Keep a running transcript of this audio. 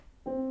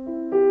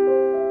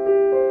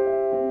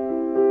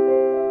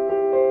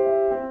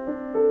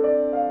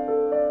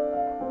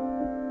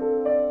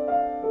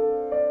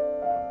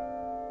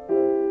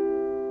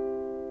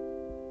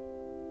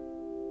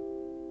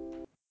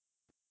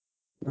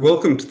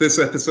Welcome to this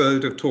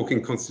episode of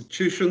Talking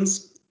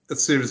Constitutions, a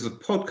series of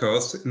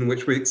podcasts in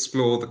which we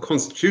explore the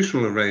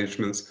constitutional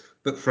arrangements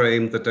that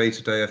frame the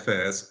day-to-day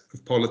affairs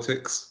of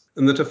politics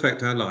and that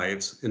affect our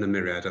lives in a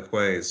myriad of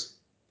ways.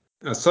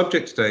 Our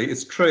subject today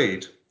is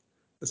trade,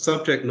 a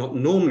subject not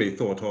normally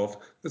thought of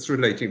as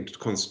relating to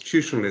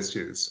constitutional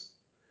issues.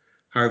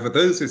 However,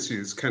 those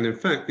issues can in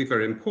fact be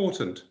very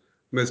important,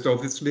 most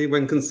obviously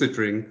when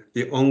considering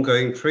the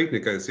ongoing trade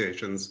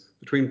negotiations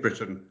between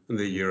Britain and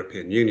the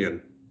European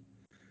Union.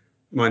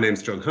 My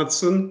name's John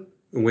Hudson,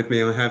 and with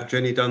me I have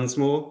Jenny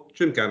Dunsmore,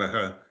 Jim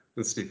Gallagher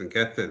and Stephen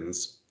Gethin.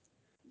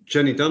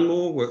 Jenny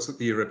Dunsmore works at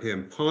the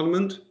European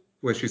Parliament,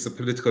 where she's a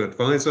political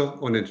advisor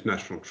on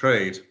international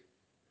trade.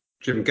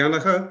 Jim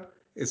Gallagher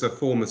is a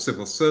former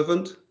civil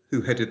servant who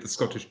headed the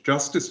Scottish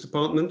Justice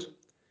Department.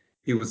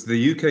 He was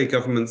the UK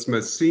government's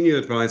most senior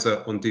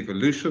advisor on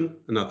devolution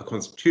and other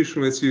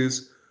constitutional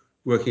issues,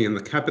 working in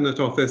the Cabinet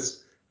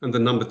Office and the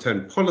Number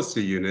 10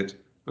 Policy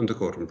Unit under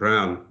Gordon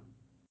Brown.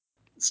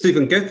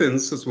 Stephen Gethin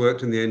has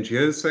worked in the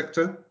NGO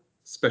sector,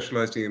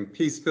 specialising in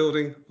peace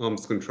building,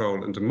 arms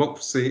control and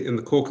democracy in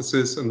the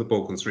Caucasus and the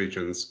Balkans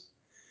regions.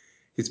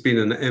 He's been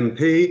an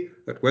MP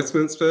at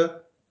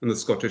Westminster and the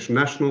Scottish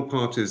National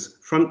Party's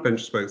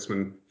frontbench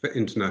spokesman for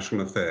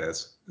international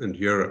affairs and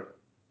Europe.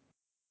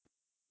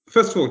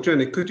 First of all,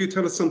 Jenny, could you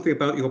tell us something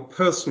about your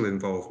personal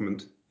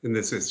involvement in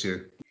this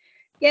issue?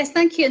 Yes,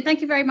 thank you. And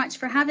thank you very much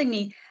for having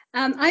me.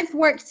 I've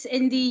worked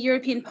in the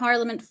European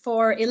Parliament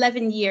for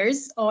 11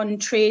 years on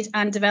trade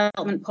and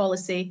development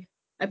policy.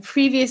 I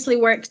previously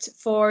worked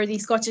for the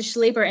Scottish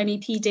Labour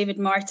MEP David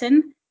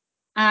Martin,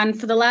 and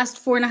for the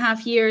last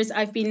 4.5 years,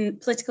 I've been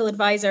political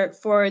advisor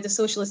for the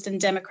Socialist and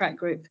Democrat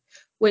Group,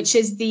 which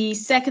is the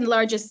second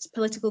largest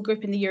political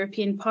group in the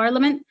European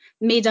Parliament,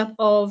 made up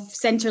of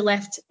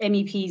centre-left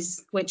MEPs,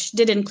 which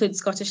did include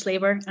Scottish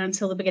Labour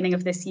until the beginning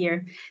of this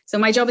year. So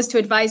my job is to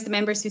advise the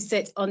members who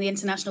sit on the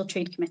International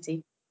Trade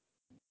Committee.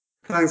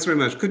 Thanks very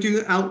much. Could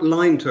you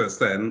outline to us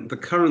then the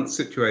current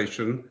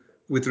situation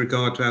with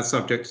regard to our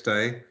subject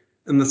today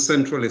and the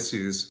central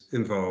issues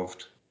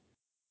involved?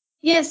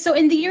 Yes, so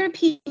in the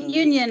European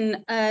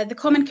Union, the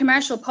Common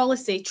Commercial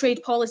Policy,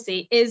 trade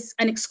policy, is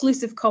an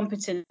exclusive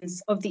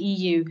competence of the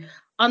EU.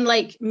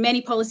 Unlike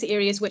many policy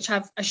areas which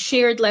have a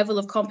shared level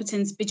of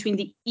competence between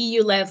the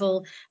EU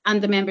level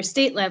and the member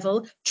state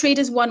level, trade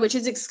is one which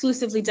is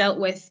exclusively dealt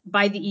with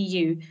by the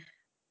EU.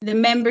 The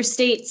member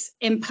states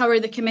empower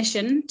the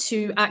Commission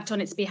to act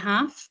on its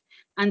behalf,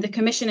 and the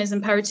Commission is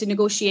empowered to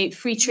negotiate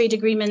free trade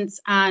agreements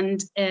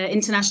and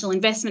international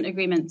investment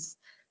agreements.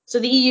 So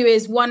the EU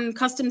is one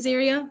customs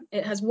area,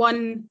 it has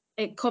one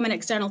common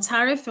external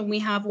tariff, and we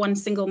have one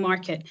single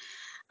market.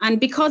 And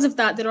because of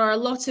that, there are a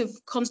lot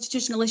of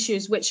constitutional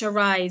issues which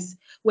arise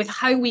with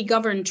how we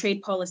govern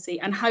trade policy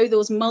and how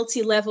those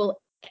multi-level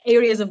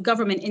areas of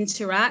government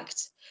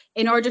interact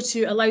in order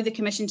to allow the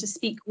Commission to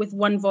speak with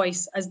one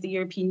voice, as the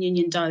European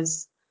Union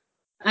does.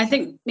 I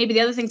think maybe the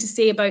other thing to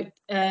say about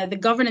the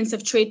governance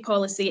of trade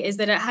policy is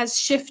that it has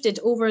shifted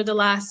over the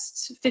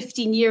last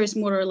 15 years,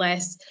 more or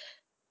less.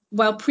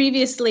 While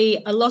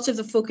previously a lot of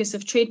the focus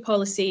of trade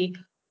policy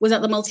was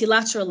at the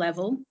multilateral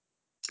level,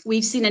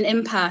 we've seen an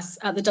impasse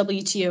at the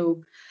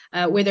WTO,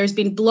 where there's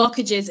been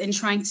blockages in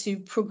trying to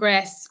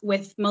progress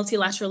with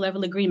multilateral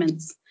level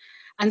agreements.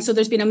 And so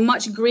there's been a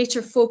much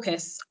greater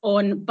focus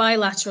on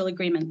bilateral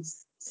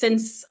agreements.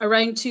 Since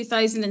around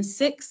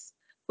 2006,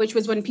 which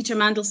was when Peter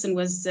Mandelson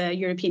was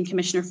European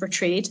Commissioner for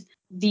Trade,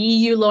 the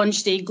EU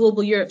launched a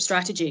Global Europe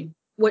strategy,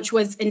 which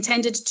was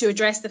intended to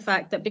address the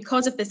fact that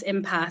because of this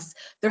impasse,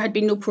 there had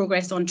been no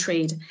progress on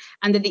trade,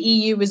 and that the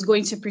EU was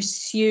going to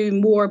pursue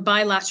more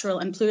bilateral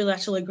and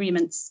plurilateral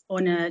agreements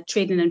on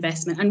trade and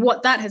investment. And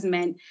what that has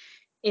meant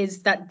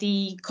is that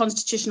the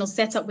constitutional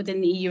setup within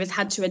the EU has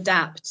had to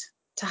adapt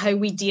to how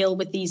we deal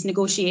with these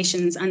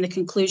negotiations and the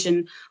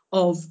conclusion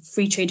of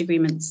free trade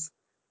agreements.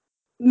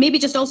 Maybe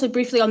just also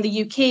briefly on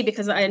the UK,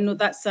 because I know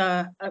that's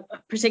a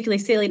particularly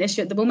salient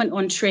issue at the moment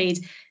on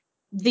trade.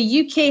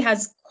 The UK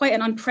has quite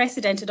an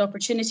unprecedented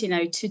opportunity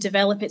now to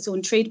develop its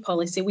own trade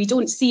policy. We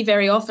don't see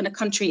very often a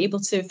country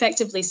able to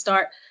effectively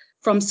start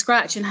from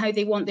scratch in how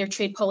they want their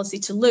trade policy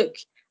to look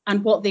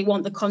and what they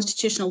want the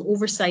constitutional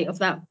oversight of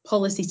that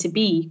policy to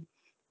be.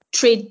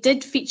 Trade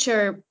did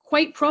feature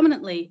quite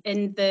prominently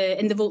in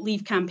the Vote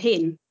Leave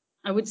campaign.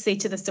 I would say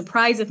to the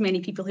surprise of many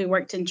people who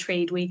worked in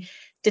trade, we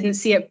didn't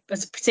see it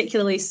as a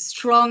particularly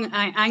strong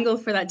angle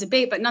for that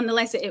debate, but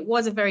nonetheless, it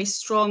was a very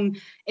strong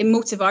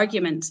emotive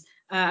argument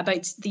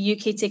about the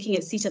UK taking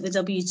its seat at the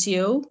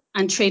WTO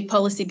and trade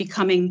policy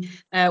becoming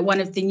one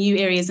of the new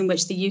areas in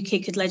which the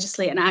UK could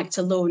legislate and act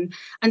alone.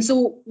 And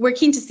so we're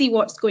keen to see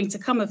what's going to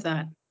come of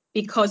that,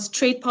 because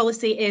trade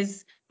policy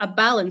is a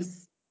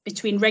balance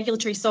between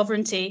regulatory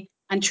sovereignty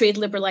and trade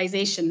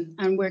liberalisation,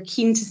 and we're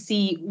keen to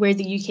see where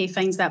the UK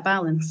finds that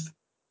balance.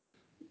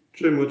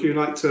 Jim, would you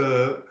like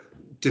to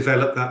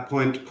develop that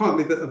point,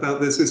 partly about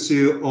this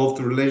issue of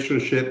the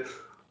relationship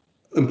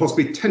and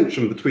possibly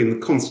tension between the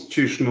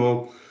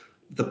constitutional,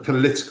 the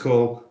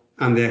political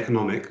and the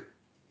economic?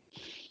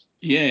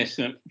 Yes,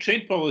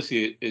 trade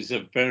policy is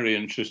a very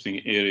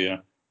interesting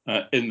area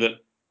in that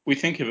we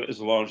think of it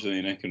as largely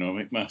an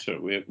economic matter.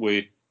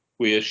 We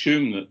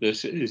assume that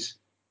this is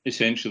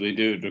essentially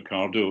David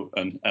Ricardo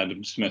and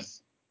Adam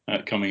Smith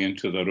coming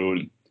into their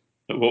own.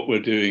 But what we're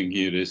doing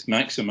here is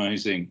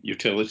maximising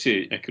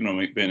utility,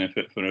 economic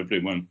benefit for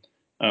everyone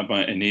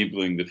by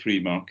enabling the free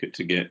market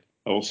to get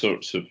all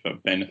sorts of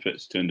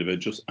benefits to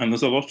individuals. And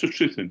there's a lot of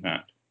truth in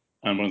that.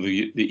 And one of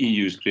the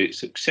EU's great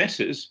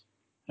successes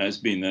has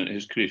been that it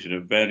has created a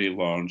very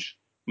large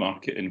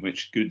market in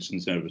which goods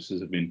and services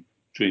have been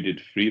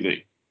traded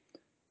freely.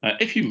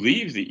 If you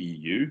leave the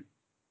EU,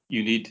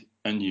 you need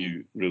a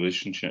new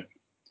relationship.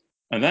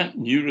 And that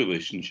new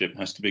relationship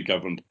has to be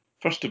governed,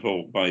 first of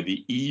all, by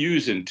the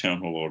EU's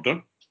internal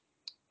order.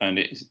 And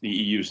the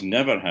EU's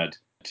never had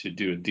to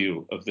do a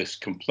deal of this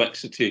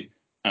complexity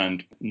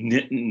and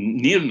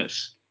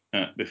nearness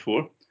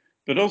before,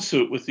 but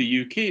also with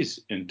the UK's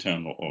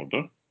internal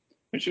order,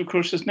 which of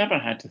course has never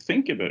had to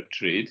think about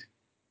trade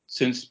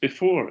since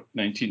before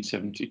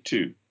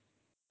 1972.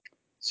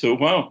 So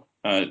while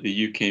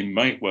the UK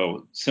might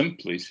well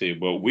simply say,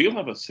 well, we'll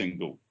have a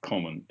single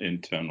common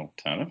internal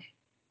tariff,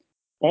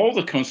 all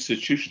the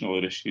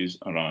constitutional issues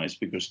arise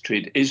because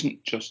trade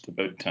isn't just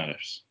about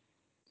tariffs.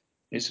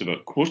 It's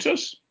about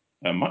quotas,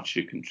 how much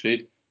you can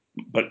trade,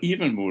 but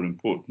even more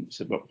important, it's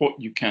about what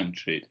you can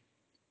trade,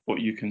 what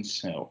you can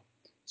sell.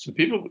 So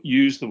people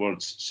use the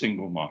words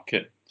single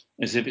market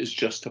as if it's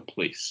just a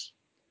place.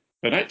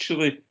 But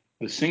actually,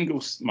 the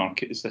single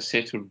market is a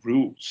set of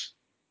rules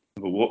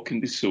about what can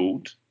be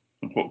sold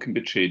and what can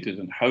be traded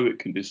and how it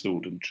can be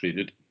sold and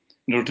traded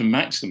in order to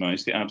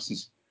maximise the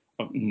absence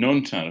of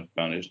non-tariff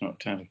barriers, not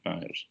tariff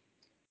barriers.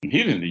 And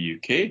here in the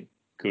UK,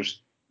 of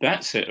course,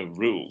 that set of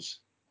rules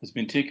has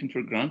been taken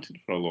for granted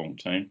for a long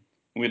time,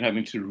 and we're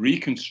having to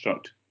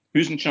reconstruct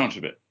who's in charge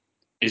of it.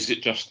 Is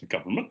it just the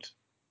government,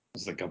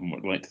 as the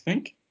government would like to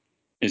think?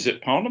 Is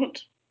it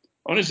Parliament?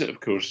 Or is it, of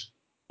course,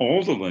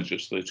 all the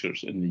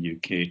legislators in the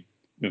UK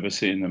who have a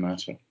say in the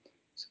matter?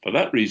 So for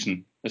that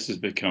reason, this has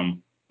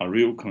become a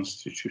real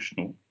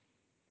constitutional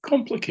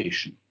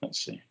complication,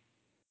 let's say.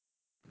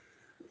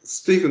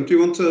 Stephen, do you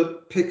want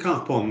to pick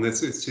up on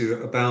this issue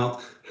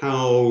about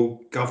how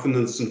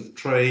governance and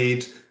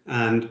trade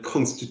and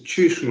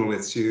constitutional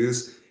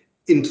issues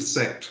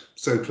intersect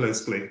so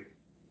closely?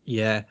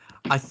 Yeah,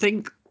 I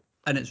think,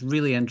 and it's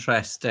really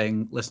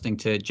interesting listening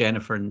to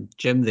Jennifer and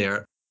Jim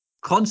there,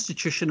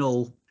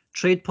 constitutional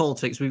trade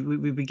politics,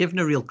 we've been given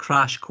a real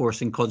crash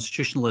course in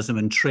constitutionalism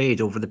and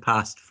trade over the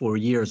past 4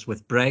 years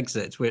with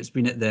Brexit, where it's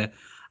been at the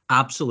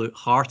absolute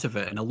heart of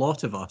it. And a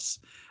lot of us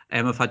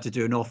have had to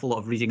do an awful lot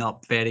of reading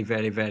up very,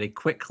 very, very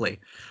quickly.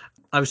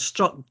 I was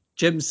struck,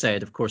 Jim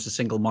said, of course, a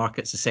single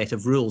market's a set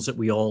of rules that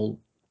we all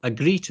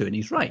agree to, and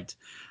he's right.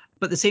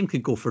 But the same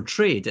could go for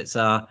trade. It's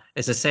a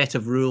set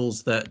of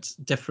rules that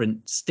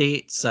different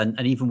states and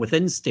even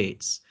within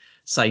states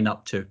sign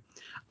up to.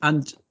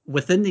 And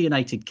within the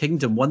United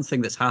Kingdom, one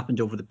thing that's happened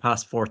over the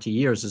past 40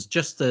 years is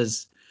just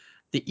as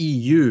the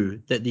EU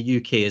that the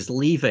UK is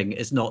leaving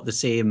is not the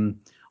same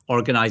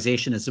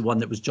organisation as the one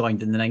that was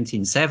joined in the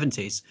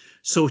 1970s,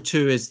 so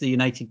too is the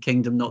United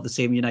Kingdom not the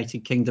same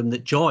United Kingdom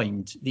that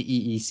joined the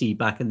EEC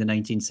back in the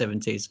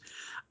 1970s.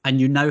 And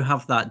you now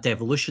have that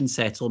devolution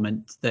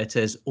settlement that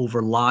is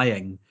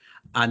overlying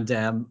and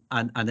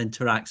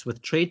interacts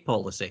with trade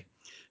policy.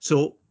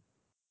 So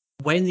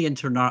when the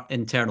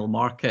internal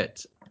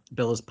market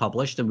bill is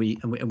published and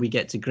we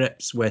get to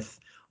grips with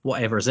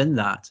whatever's in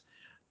that,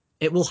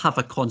 it will have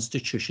a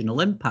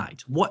constitutional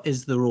impact. What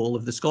is the role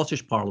of the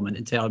Scottish Parliament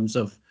in terms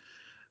of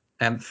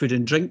food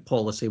and drink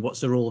policy?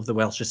 What's the role of the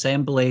Welsh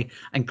Assembly?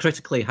 And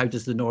critically, how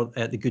does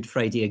the Good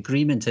Friday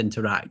Agreement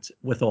interact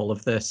with all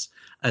of this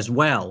as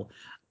well?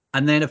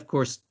 And then, of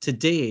course,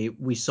 today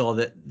we saw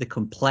that the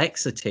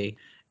complexity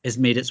has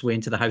made its way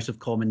into the House of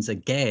Commons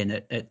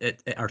again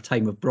at our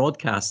time of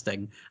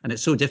broadcasting. And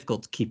it's so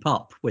difficult to keep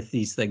up with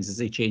these things as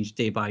they change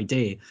day by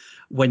day,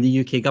 when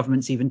the UK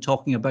government's even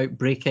talking about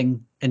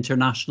breaking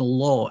international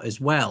law as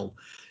well.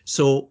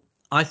 So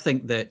I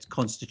think that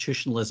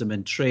constitutionalism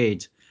and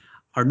trade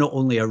are not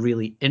only a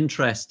really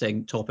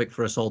interesting topic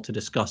for us all to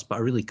discuss, but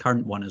a really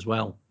current one as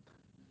well.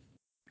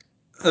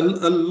 A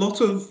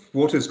lot of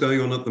what is going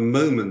on at the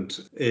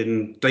moment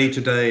in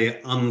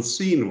day-to-day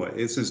unseen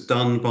ways is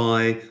done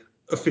by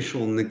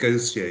official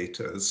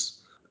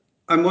negotiators.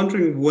 I'm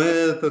wondering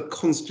where the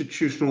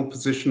constitutional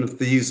position of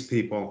these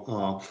people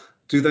are.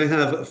 Do they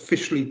have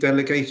officially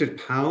delegated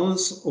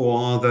powers, or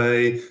are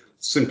they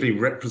simply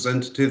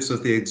representatives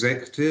of the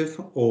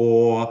executive,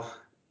 or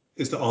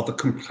are there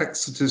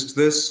complexities to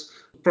this?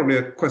 Probably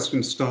a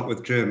question to start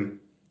with Jim.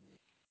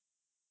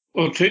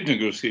 Well, trade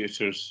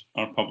negotiators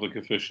are public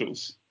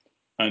officials,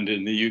 and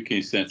in the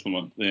UK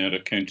settlement, they are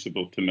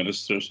accountable to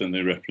ministers and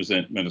they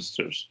represent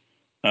ministers.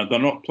 They're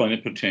not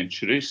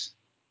plenipotentiaries,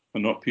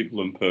 they're not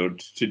people empowered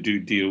to do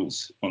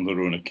deals on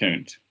their own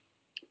account.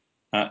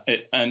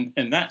 And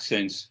in that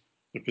sense,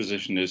 their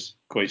position is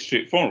quite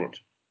straightforward.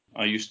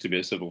 I used to be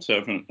a civil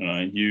servant and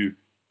I knew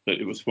that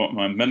it was what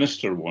my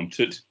minister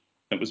wanted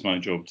it was my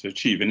job to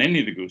achieve in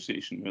any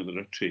negotiation, whether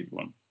a trade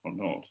one or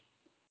not.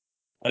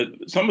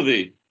 Some of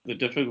the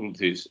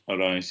difficulties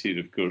arise here,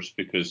 of course,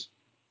 because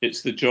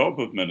it's the job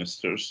of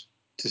ministers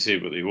to say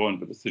what they want,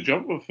 but it's the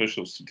job of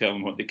officials to tell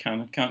them what they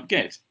can and can't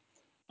get.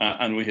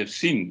 And we have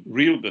seen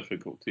real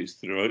difficulties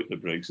throughout the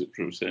Brexit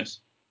process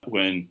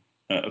when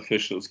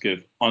officials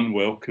give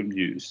unwelcome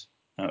news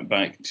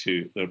back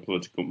to their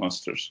political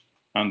masters,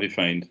 and they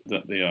find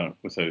that they are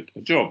without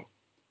a job.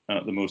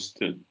 The most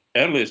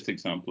earliest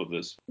example of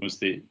this was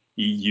the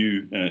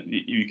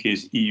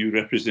UK's EU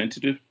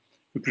representative,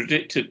 who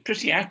predicted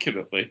pretty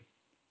accurately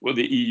what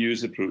the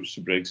EU's approach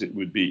to Brexit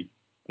would be,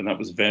 and that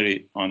was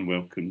very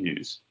unwelcome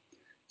news.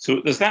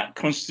 So there's that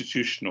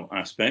constitutional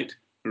aspect,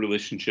 the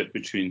relationship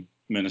between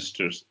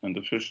ministers and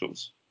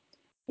officials.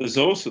 There's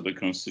also the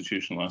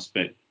constitutional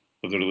aspect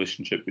of the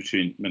relationship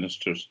between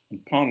ministers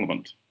and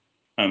Parliament.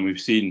 And we've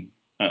seen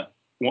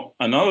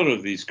another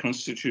of these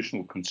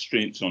constitutional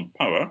constraints on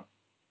power,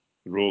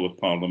 the role of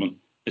Parliament,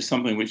 is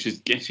something which is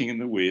getting in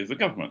the way of the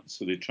government.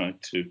 So they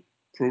tried to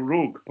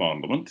prorogue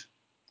Parliament.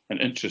 And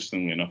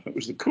interestingly enough, it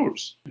was the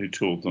courts who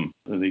told them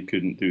that they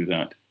couldn't do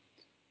that.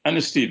 And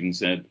as Stephen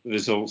said,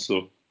 there's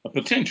also a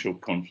potential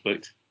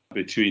conflict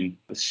between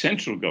the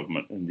central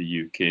government in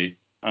the UK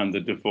and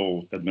the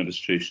devolved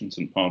administrations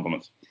and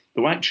parliaments,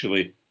 though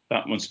actually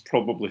that one's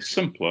probably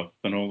simpler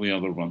than all the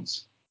other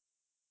ones.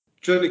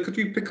 Jenny, could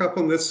you pick up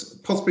on this,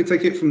 possibly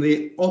take it from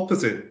the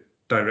opposite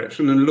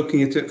direction and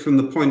looking at it from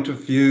the point of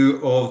view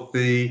of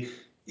the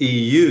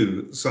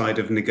EU side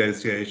of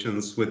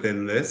negotiations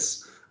within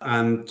this,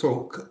 and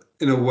talk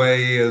in a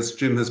way, as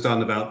Jim has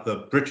done, about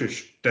the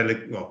British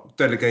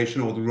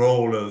delegation or the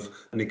role of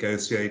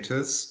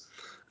negotiators,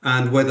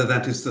 and whether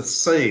that is the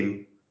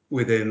same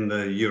within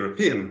the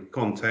European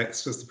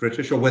context as the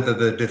British, or whether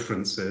there are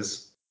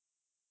differences?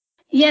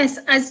 Yes,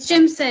 as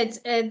Jim said,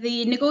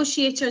 the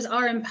negotiators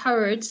are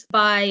empowered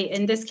by,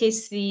 in this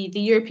case, the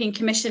European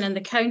Commission and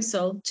the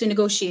Council to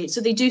negotiate.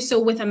 So they do so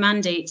with a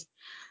mandate.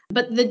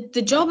 But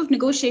the job of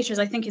negotiators,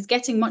 I think, is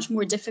getting much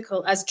more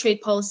difficult as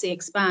trade policy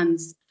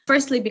expands.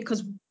 Firstly,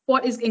 because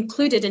what is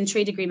included in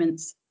trade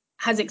agreements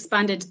has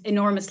expanded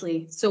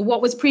enormously. So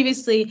what was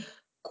previously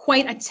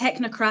quite a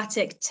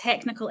technocratic,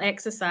 technical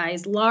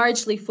exercise,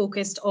 largely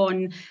focused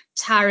on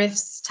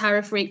tariffs,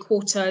 tariff rate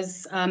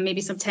quotas,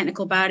 maybe some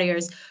technical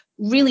barriers,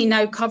 really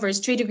now covers,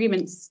 trade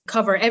agreements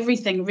cover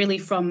everything really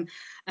from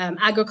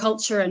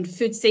agriculture and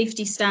food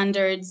safety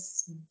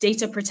standards,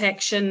 data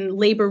protection,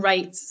 labour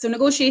rights. So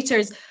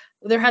negotiators,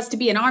 there has to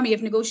be an army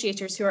of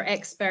negotiators who are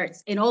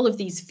experts in all of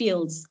these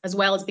fields, as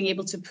well as being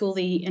able to pull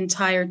the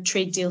entire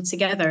trade deal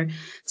together.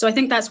 So I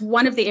think that's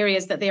one of the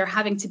areas that they are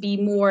having to be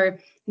more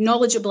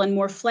knowledgeable and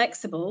more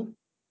flexible.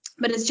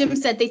 But as Jim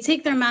said, they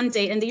take their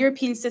mandate in the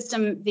European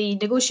system, the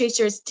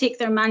negotiators take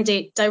their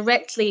mandate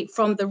directly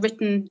from the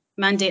written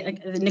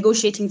mandate, the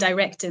negotiating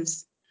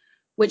directives,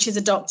 which is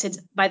adopted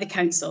by the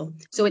Council.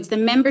 So it's the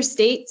member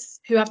states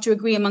who have to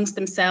agree amongst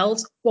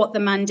themselves what the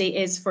mandate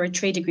is for a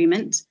trade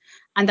agreement,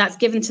 and that's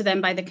given to them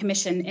by the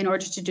Commission in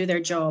order to do their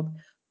job.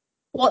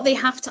 What they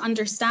have to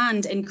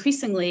understand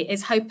increasingly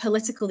is how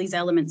political these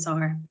elements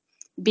are,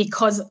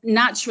 because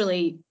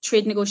naturally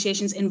trade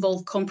negotiations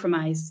involve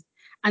compromise.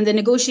 And the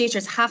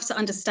negotiators have to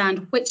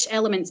understand which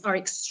elements are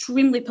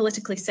extremely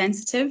politically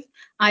sensitive,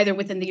 either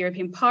within the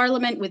European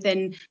Parliament,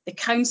 within the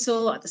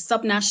Council, at the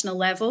subnational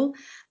level,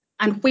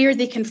 and where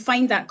they can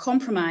find that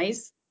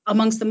compromise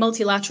amongst the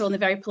multilateral and the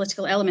very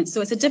political elements.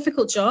 So it's a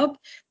difficult job,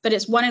 but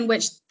it's one in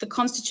which the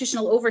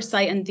constitutional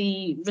oversight and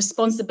the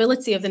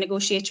responsibility of the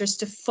negotiators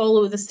to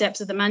follow the steps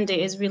of the mandate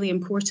is really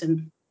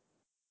important.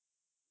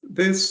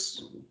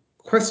 This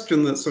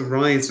question that's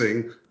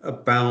arising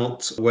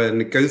about where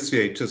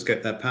negotiators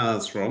get their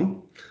powers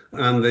from,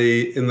 and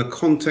in the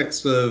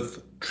context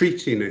of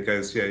treaty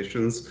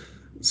negotiations,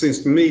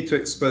 seems to me to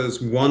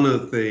expose one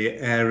of the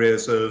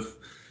areas of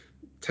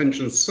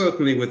tension,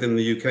 certainly within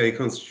the UK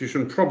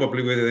constitution,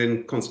 probably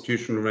within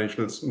constitutional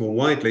arrangements more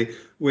widely,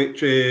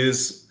 which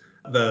is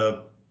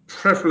the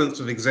prevalence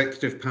of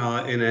executive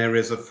power in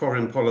areas of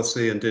foreign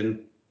policy and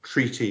in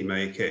treaty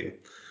making.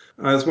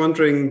 I was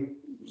wondering,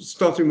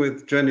 starting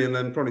with Jenny, and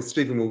then probably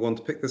Stephen will want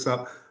to pick this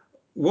up,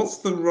 what's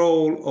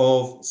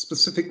the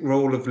specific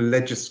role of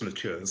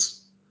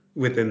legislatures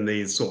within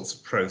these sorts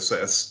of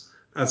process,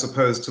 as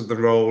opposed to the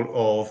role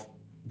of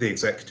the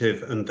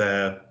executive and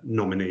their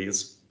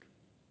nominees?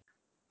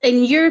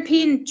 In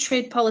European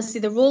trade policy,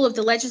 the role of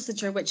the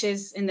legislature, which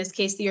is in this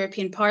case the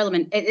European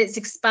Parliament, it's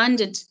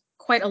expanded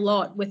quite a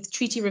lot with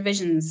treaty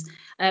revisions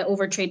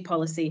over trade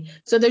policy.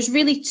 So there's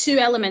really two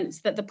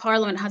elements that the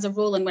Parliament has a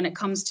role in when it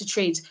comes to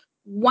trade.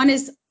 One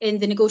is in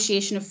the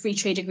negotiation of free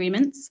trade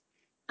agreements,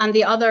 and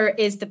the other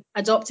is the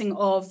adopting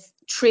of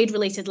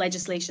trade-related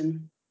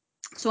legislation.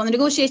 So on the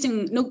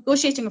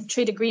negotiating of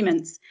trade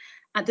agreements,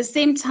 at the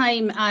same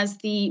time as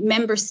the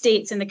member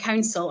states in the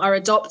Council are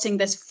adopting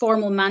this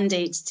formal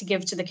mandate to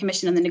give to the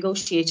Commission and the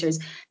negotiators,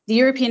 the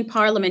European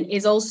Parliament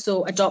is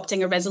also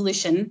adopting a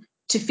resolution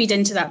to feed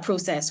into that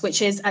process,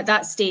 which is at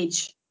that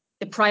stage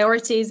the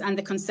priorities and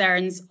the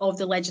concerns of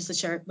the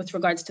legislature with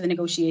regards to the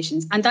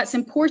negotiations. And that's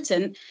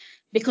important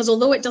because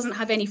although it doesn't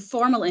have any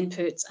formal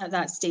input at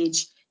that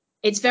stage,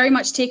 it's very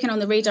much taken on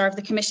the radar of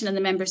the Commission and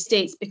the Member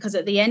States, because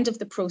at the end of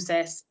the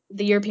process,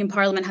 the European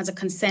Parliament has a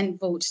consent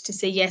vote to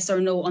say yes or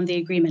no on the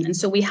agreement. And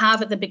so we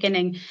have at the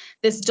beginning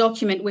this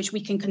document which we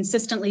can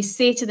consistently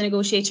say to the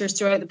negotiators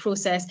throughout the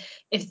process,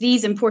 if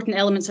these important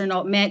elements are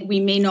not met,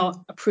 we may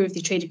not approve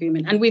the trade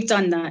agreement. And we've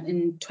done that.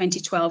 In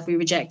 2012, we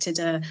rejected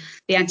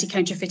the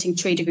anti-counterfeiting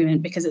trade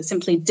agreement because it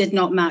simply did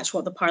not match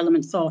what the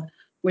Parliament thought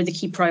were the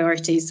key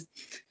priorities.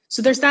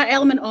 So there's that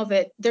element of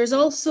it. There's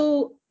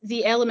also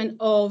the element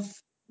of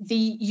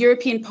the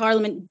European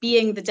Parliament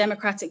being the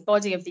democratic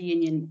body of the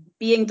Union,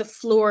 being the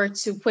floor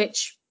to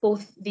which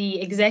both the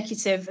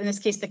executive, in this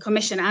case the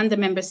Commission, and the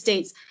Member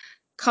States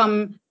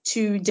come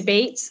to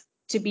debate,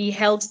 to be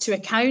held to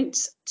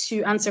account,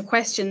 to answer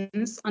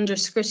questions under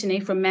scrutiny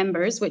from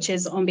members, which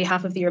is on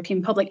behalf of the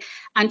European public,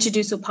 and to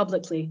do so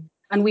publicly.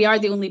 And we are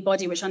the only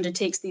body which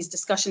undertakes these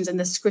discussions and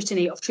the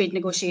scrutiny of trade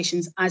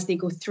negotiations as they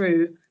go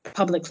through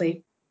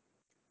publicly.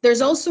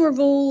 There's also a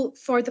role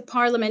for the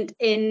Parliament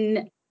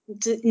in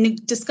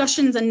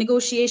discussions and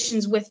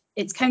negotiations with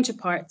its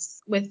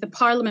counterparts, with the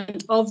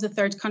Parliament of the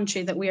third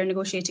country that we are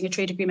negotiating a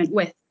trade agreement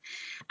with.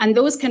 And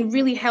those can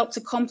really help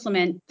to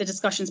complement the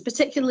discussions,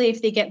 particularly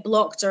if they get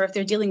blocked or if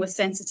they're dealing with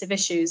sensitive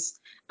issues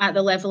at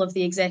the level of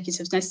the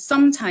executives. Now,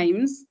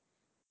 sometimes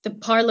the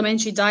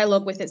parliamentary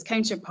dialogue with its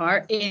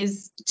counterpart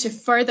is to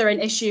further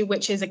an issue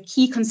which is a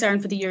key concern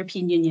for the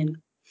European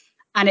Union.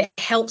 And it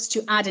helps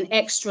to add an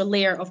extra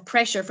layer of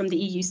pressure from the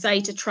EU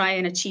side to try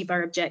and achieve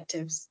our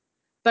objectives.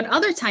 But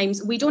other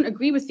times, we don't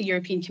agree with the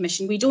European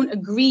Commission. We don't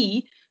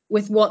agree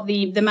with what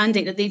the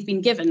mandate that they've been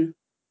given.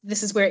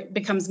 This is where it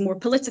becomes more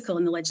political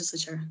in the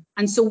legislature.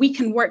 And so we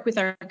can work with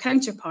our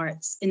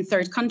counterparts in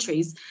third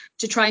countries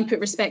to try and put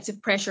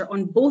respective pressure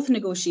on both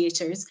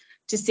negotiators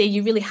to say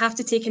you really have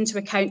to take into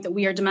account that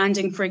we are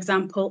demanding, for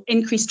example,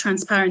 increased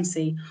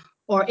transparency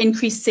or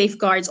increased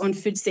safeguards on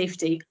food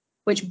safety,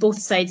 which both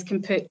sides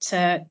can put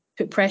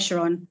pressure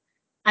on.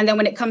 And then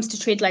when it comes to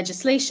trade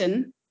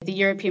legislation, the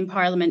European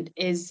Parliament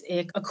is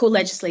a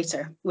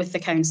co-legislator with the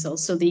Council.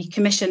 So the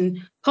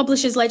Commission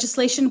publishes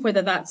legislation,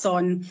 whether that's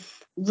on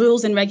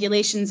rules and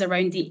regulations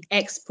around the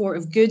export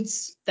of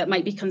goods that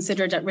might be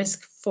considered at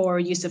risk for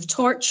use of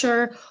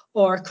torture,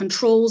 or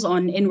controls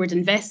on inward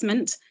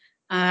investment.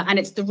 And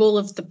it's the role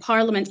of the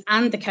Parliament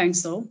and the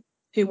Council,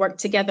 who work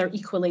together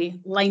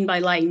equally, line by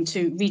line,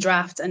 to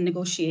redraft and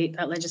negotiate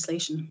that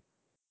legislation.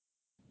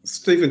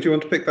 Stephen, do you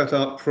want to pick that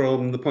up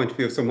from the point of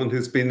view of someone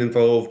who's been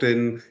involved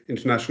in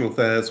international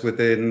affairs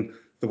within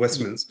the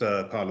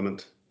Westminster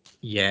Parliament?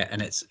 Yeah, and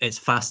it's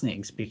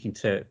fascinating speaking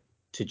to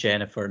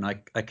Jennifer, and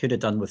I could have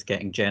done with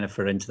getting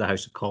Jennifer into the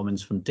House of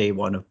Commons from day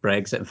one of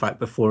Brexit, in fact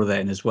before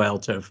then as well,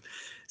 to have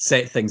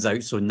set things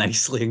out so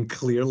nicely and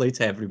clearly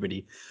to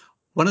everybody.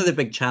 One of the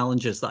big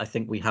challenges that I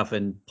think we have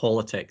in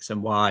politics,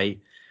 and why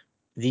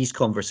these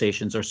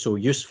conversations are so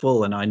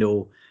useful, and I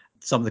know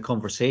some of the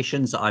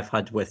conversations that I've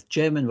had with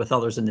Jim and with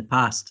others in the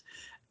past,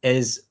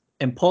 is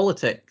in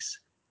politics,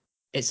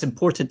 it's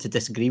important to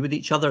disagree with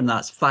each other, and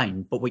that's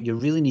fine. But what you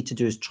really need to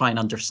do is try and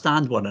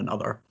understand one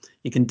another.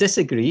 You can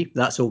disagree,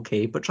 that's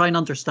okay, but try and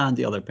understand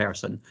the other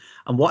person.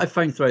 And what I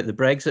found throughout the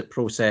Brexit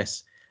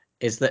process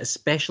is that,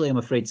 especially, I'm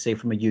afraid to say,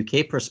 from a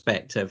UK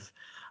perspective,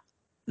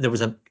 there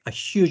was a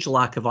huge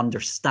lack of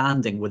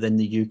understanding within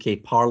the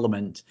UK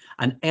Parliament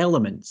and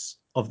elements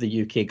of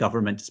the UK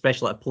government,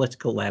 especially at a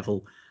political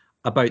level,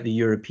 about the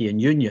European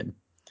Union.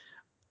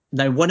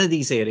 Now, one of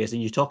these areas,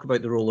 and you talk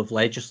about the role of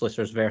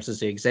legislators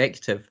versus the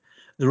executive,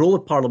 the role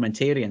of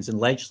parliamentarians and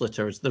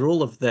legislators, the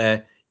role of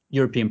the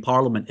European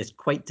Parliament is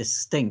quite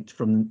distinct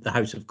from the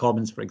House of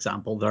Commons, for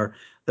example. They're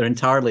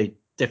entirely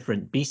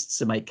different beasts.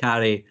 They might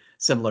carry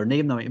similar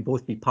name. They might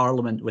both be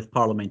Parliament with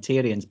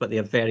parliamentarians, but they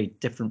have very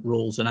different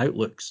roles and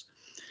outlooks.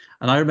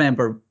 And I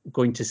remember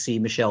going to see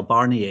Michel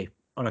Barnier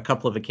on a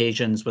couple of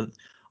occasions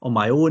on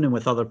my own and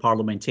with other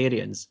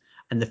parliamentarians.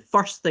 And the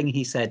first thing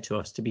he said to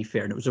us, to be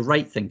fair, and it was the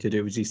right thing to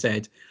do, was he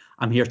said,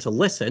 I'm here to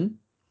listen.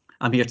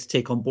 I'm here to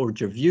take on board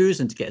your views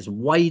and to get as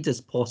wide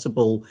as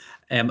possible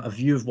a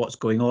view of what's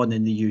going on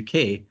in the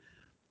UK.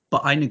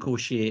 But I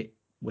negotiate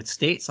with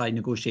states. I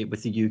negotiate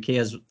with the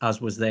UK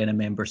as was then a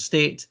member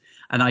state,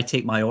 and I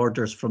take my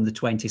orders from the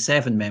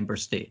 27 member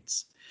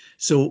states.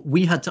 So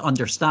we had to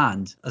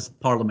understand as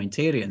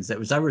parliamentarians that it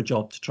was our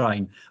job to try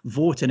and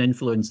vote and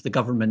influence the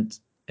government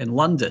in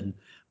London.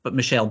 But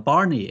Michel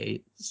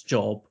Barnier's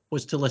job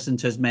was to listen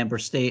to his member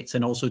states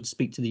and also to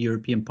speak to the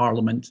European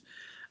Parliament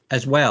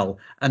as well.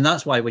 And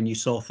that's why when you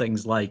saw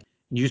things like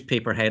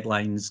newspaper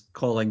headlines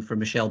calling for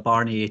Michel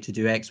Barnier to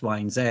do X, Y,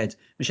 and Z,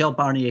 Michel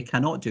Barnier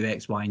cannot do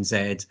X, Y, and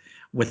Z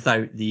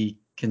without the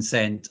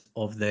consent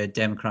of the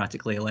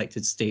democratically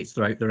elected states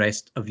throughout the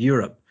rest of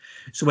Europe.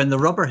 So when the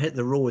rubber hit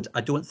the road,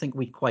 I don't think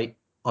we quite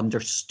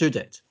understood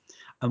it.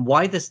 And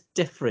why this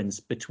difference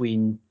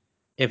between,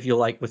 if you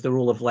like, with the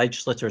role of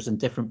legislators in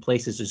different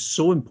places is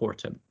so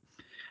important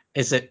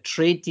is that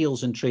trade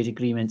deals and trade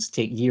agreements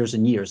take years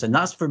and years, and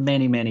that's for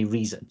many, many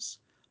reasons.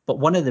 But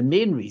one of the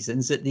main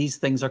reasons that these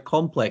things are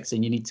complex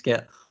and you need to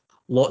get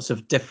lots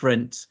of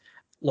different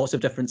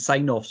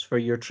sign-offs for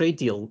your trade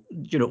deal,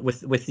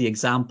 with the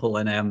example,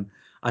 and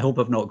I hope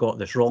I've not got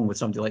this wrong with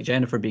somebody like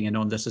Jennifer being in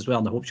on this as well,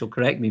 and I hope she'll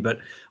correct me, but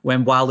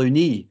when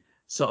Wallonie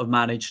sort of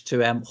managed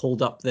to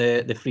hold up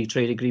the free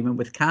trade agreement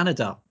with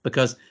Canada,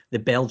 because the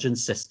Belgian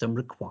system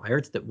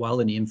required that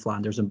Wallonie and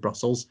Flanders and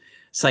Brussels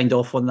signed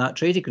off on that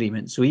trade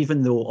agreement. So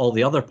even though all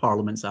the other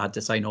parliaments that had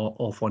to sign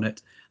off on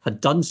it had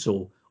done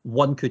so,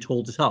 one could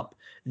hold it up.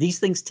 These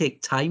things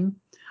take time.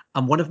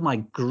 And one of my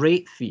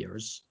great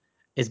fears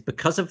is,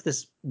 because of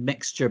this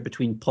mixture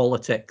between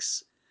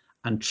politics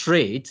and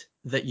trade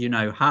that you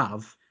now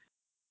have,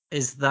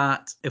 is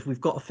that if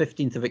we've got a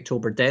 15th of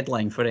October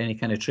deadline for any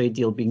kind of trade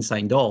deal being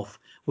signed off,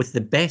 with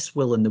the best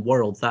will in the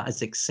world, that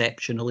is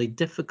exceptionally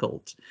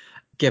difficult,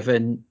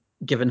 given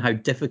how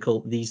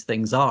difficult these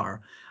things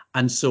are.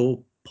 And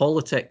so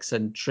politics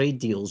and trade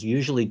deals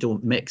usually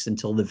don't mix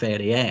until the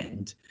very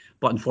end,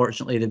 but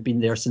unfortunately they've been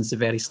there since the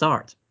very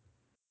start.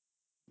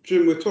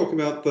 Jim, we're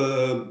talking about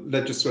the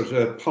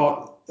legislature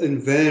part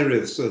in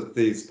various of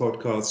these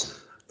podcasts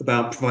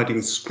about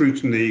providing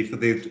scrutiny for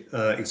the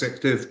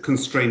executive,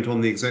 constraint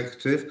on the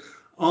executive.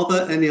 Are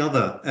there any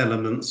other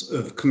elements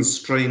of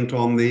constraint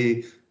on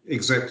the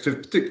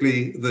executive,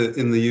 particularly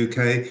in the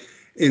UK,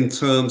 in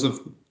terms of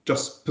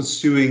just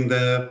pursuing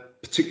their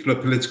particular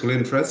political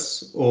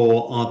interests,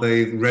 or are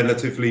they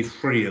relatively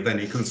free of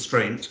any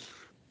constraint?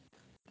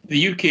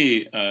 The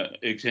UK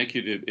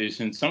executive is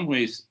in some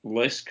ways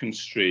less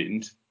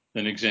constrained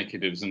than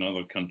executives in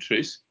other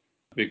countries,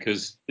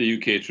 because the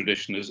UK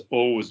tradition has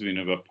always been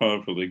of a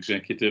powerful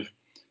executive.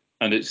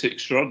 And it's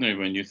extraordinary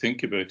when you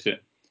think about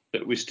it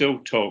that we still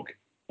talk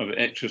of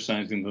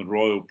exercising the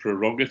royal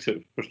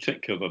prerogative,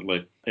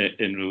 particularly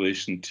in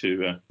relation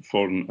to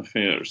foreign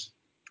affairs.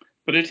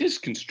 But it is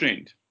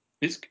constrained.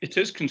 It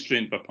is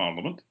constrained by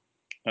Parliament,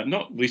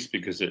 not least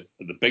because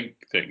the big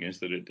thing is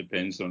that it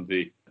depends on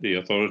the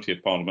authority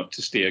of Parliament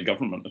to stay a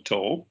government at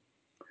all.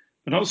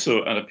 But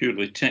also at a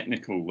purely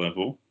technical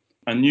level,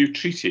 a new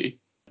treaty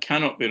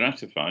cannot be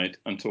ratified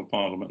until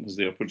Parliament has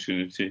the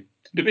opportunity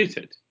to debate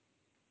it.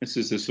 This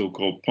is the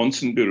so-called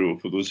Politbureau,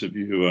 for those of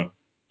you who are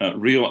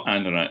real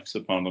anoraks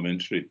of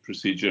parliamentary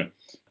procedure.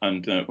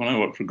 And when I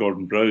worked for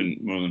Gordon Brown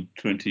more than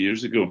 20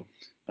 years ago,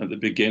 at the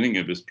beginning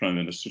of his prime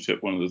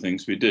ministership, one of the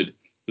things we did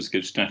was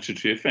give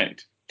statutory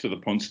effect to the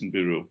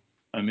Politbureau.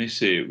 I may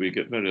say we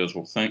get very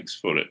little thanks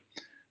for it.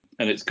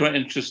 And it's quite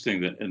interesting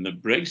that in the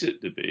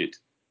Brexit debate,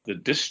 the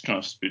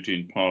distrust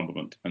between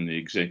Parliament and the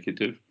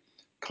executive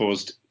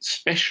caused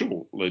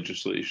special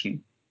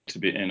legislation to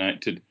be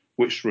enacted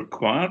which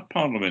required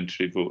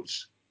parliamentary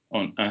votes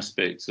on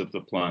aspects of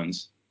the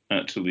plans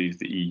to leave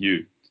the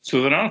EU.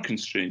 So there are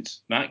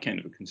constraints, that kind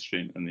of a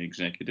constraint on the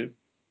executive.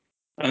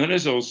 And there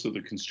is also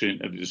the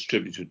constraint of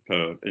distributed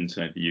power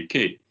inside the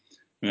UK.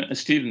 As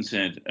Stephen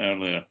said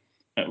earlier,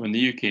 when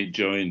the UK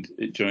joined,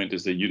 it joined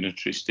as a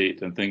unitary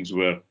state, and things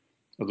were,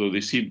 although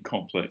they seemed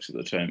complex at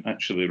the time,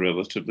 actually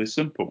relatively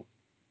simple.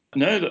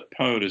 Now that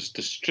power is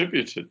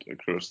distributed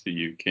across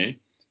the UK,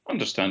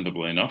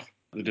 understandably enough,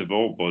 the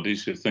devolved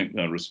bodies who think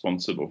they're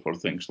responsible for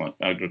things like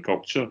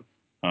agriculture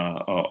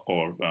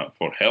or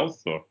for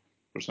health or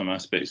for some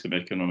aspects of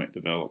economic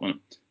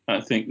development,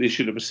 think they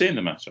should have a say in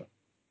the matter.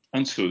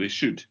 And so they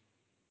should.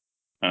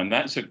 And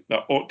that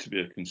ought to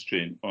be a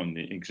constraint on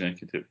the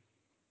executive.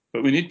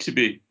 But we need to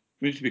be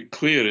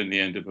clear in the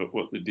end about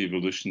what the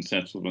devolution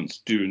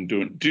settlements do and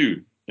don't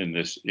do in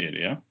this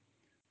area.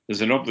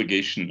 There's an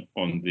obligation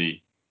on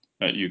the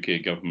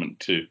UK government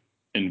to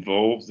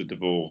involve the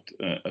devolved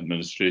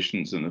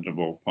administrations and the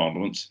devolved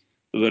parliaments,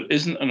 but there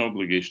isn't an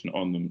obligation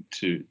on them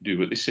to do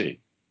what they say.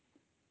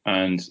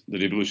 And the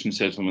devolution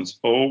settlements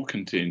all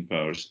contain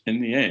powers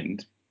in the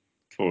end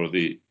for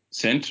the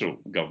central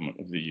government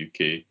of the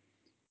UK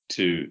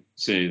to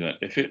say that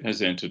if it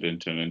has entered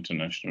into an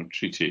international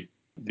treaty,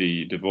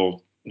 the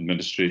devolved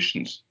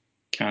administrations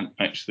can't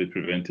actually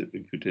prevent it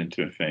being put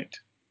into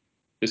effect.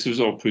 This was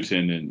all put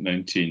in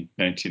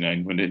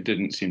 1999 when it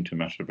didn't seem to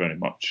matter very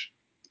much.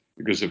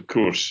 Because, of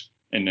course,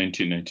 in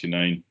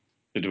 1999,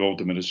 the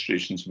devolved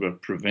administrations were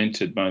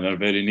prevented by their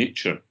very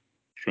nature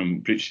from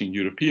breaching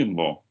European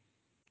law.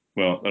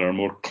 Well, there are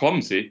more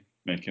clumsy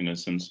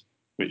mechanisms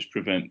which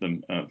prevent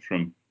them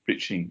from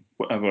breaching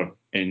whatever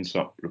ends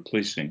up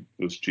replacing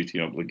those treaty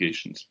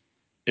obligations.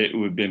 It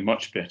would be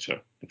much better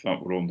if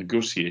that were all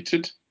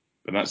negotiated,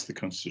 but that's the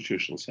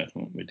constitutional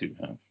settlement we do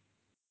have.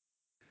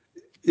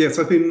 Yes,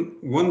 I've been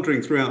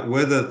wondering throughout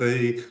whether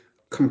the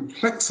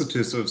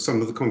complexities of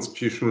some of the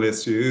constitutional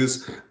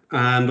issues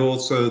and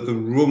also the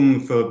room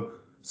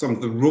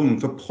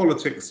for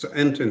politics to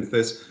enter into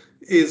this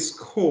is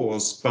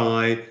caused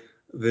by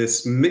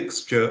this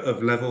mixture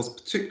of levels,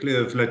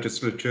 particularly of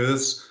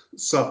legislatures,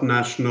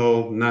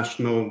 subnational,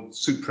 national,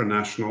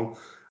 supranational.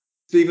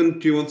 Stephen,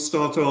 do you want to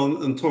start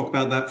on and talk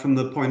about that from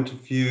the point of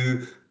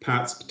view,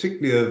 perhaps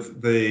particularly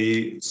of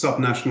the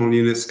subnational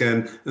units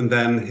again, and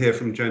then hear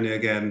from Jenny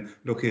again,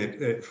 looking at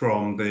it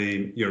from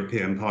the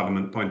European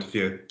Parliament point of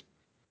view?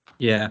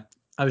 Yeah,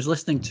 I was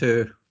listening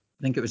to,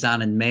 I think it was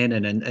Annan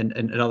Menon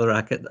and other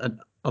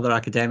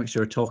academics who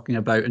were talking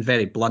about, in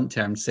very blunt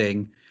terms,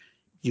 saying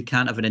you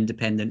can't have an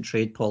independent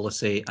trade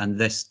policy and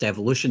this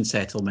devolution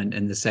settlement,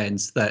 in the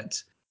sense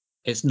that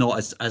it's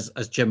not,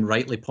 as Jim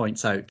rightly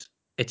points out,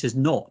 it is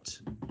not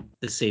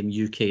the same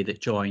UK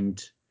that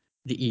joined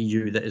the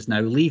EU that is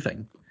now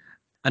leaving.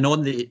 And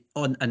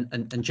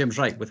and Jim's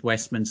right, with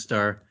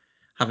Westminster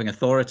having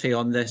authority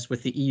on this,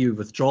 with the EU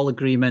withdrawal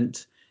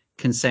agreement,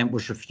 consent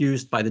was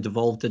refused by the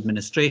devolved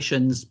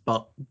administrations,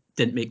 but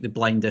didn't make the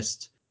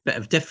blindest bit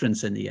of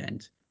difference in the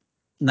end.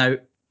 Now,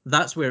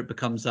 that's where it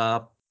becomes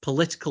a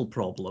political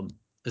problem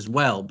as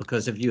well,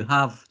 because if you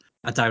have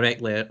a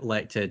directly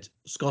elected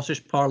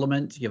Scottish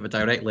Parliament, you have a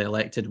directly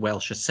elected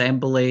Welsh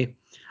Assembly,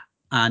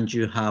 and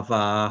you have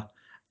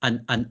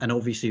and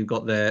obviously you've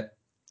got the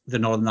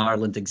Northern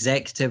Ireland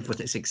Executive with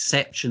its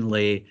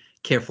exceptionally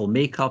careful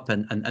makeup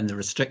and the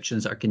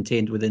restrictions that are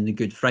contained within the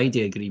Good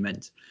Friday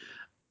Agreement.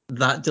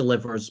 That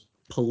delivers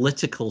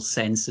political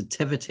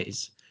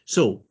sensitivities.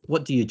 So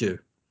what do?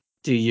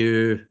 Do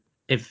you,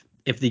 if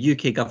the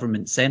UK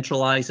government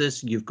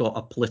centralises, you've got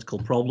a political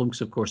problem,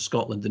 because of course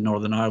Scotland and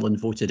Northern Ireland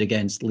voted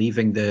against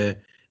leaving the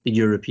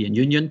European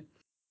Union.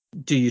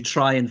 Do you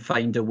try and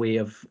find a way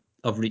of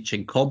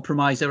reaching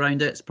compromise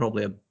around it? It's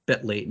probably a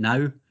bit late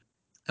now,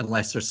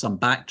 unless there's some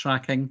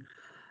backtracking.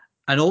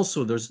 And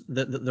also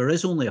there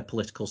is only a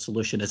political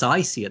solution, as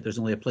I see it. There's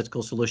only a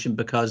political solution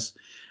because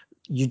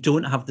you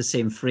don't have the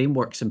same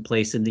frameworks in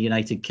place in the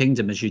United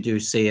Kingdom as you do,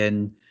 say,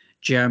 in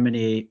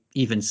Germany,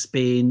 even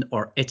Spain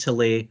or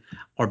Italy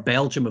or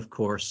Belgium, of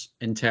course,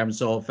 in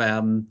terms of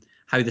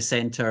how the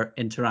centre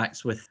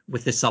interacts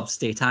with the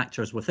sub-state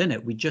actors within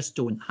it. We just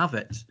don't have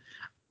it.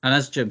 And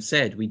as Jim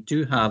said, we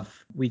do have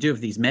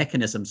these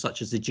mechanisms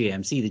such as the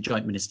JMC, the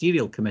Joint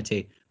Ministerial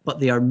Committee, but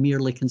they are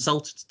merely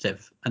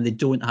consultative and they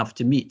don't have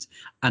to meet.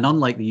 And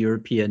unlike the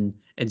European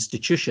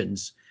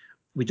institutions,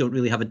 we don't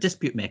really have a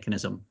dispute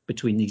mechanism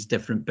between these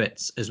different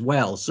bits as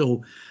well.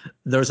 So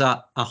there's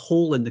a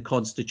hole in the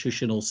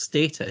constitutional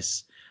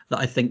status that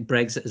I think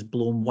Brexit has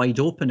blown wide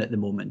open at the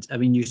moment. I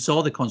mean, you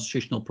saw the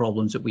constitutional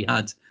problems that we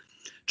had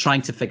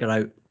trying to figure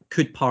out,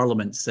 could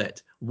Parliament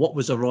sit? What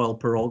was a royal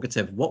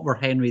prerogative? What were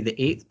Henry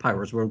VIII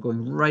powers? We're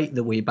going right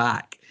the way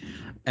back.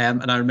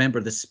 And I remember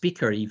the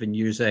Speaker even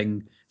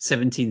using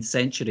 17th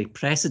century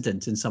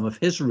precedent in some of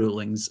his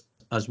rulings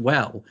as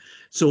well.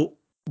 So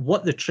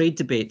what the trade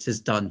debate has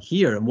done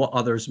here, and what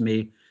others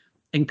may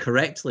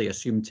incorrectly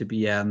assume to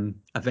be a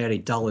very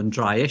dull and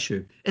dry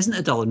issue, isn't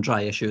a dull and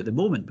dry issue at the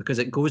moment, because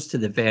it goes to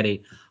the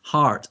very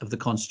heart of the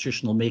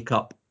constitutional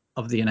makeup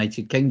of the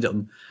United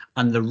Kingdom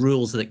and the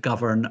rules that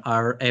govern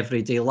our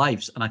everyday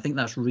lives. And I think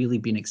that's really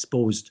been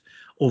exposed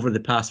over the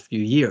past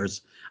few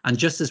years. And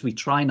just as we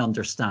try and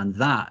understand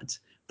that,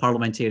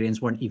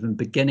 parliamentarians weren't even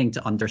beginning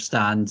to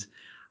understand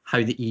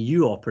how the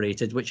EU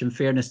operated, which, in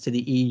fairness to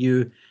the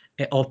EU,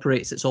 it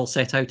operates, it's all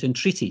set out in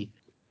treaty.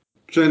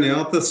 Jenny,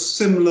 are there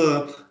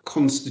similar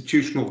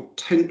constitutional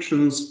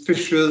tensions,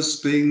 fissures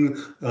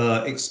being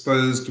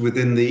exposed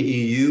within the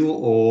EU,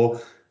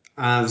 or,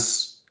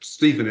 as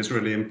Stephen is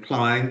really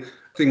implying,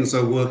 things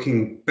are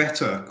working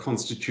better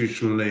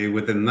constitutionally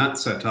within that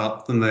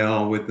setup than they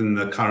are within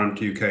the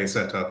current UK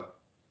setup?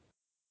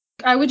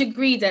 I would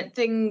agree that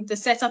the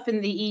setup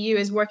in the EU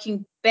is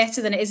working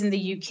better than it is in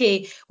the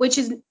UK, which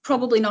is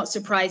probably not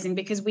surprising,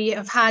 because we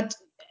have had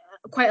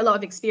quite a lot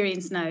of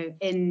experience now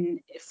in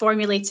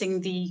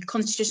formulating the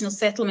constitutional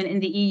settlement in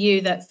the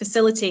EU that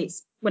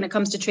facilitates, when it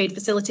comes to trade,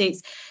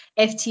 facilitates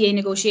FTA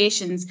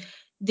negotiations.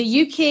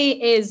 The UK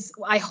is,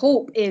 I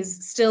hope,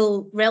 is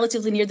still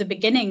relatively near the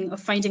beginning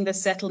of finding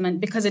this settlement,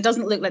 because it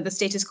doesn't look like the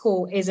status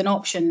quo is an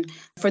option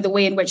for the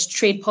way in which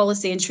trade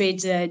policy and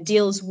trade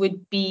deals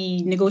would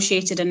be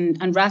negotiated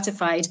and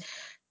ratified.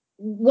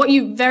 What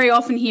you very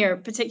often hear,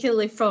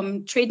 particularly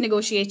from trade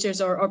negotiators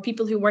or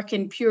people who work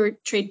in pure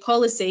trade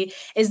policy,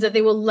 is that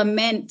they will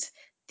lament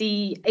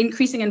the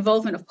increasing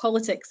involvement of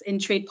politics in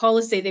trade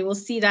policy. They will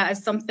see that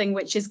as something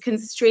which is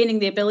constraining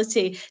the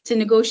ability to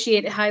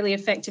negotiate highly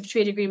effective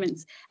trade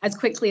agreements as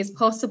quickly as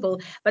possible.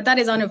 But that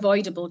is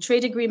unavoidable.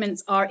 Trade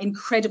agreements are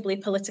incredibly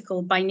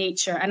political by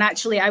nature. And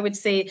actually, I would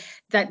say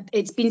that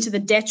it's been to the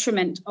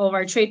detriment of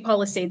our trade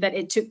policy that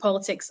it took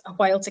politics a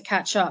while to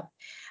catch up.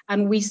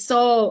 And we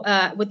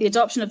saw with the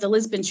adoption of the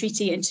Lisbon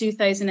Treaty in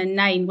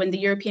 2009, when the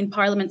European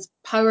Parliament's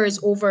powers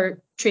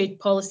over trade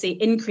policy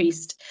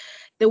increased,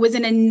 there was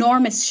an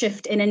enormous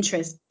shift in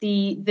interest.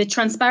 The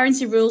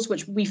transparency rules,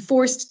 which we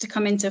forced to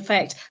come into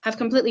effect, have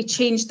completely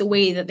changed the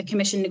way that the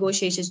Commission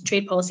negotiated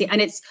trade policy,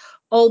 and it's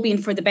all been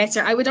for the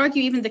better. I would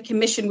argue even the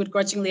Commission would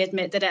grudgingly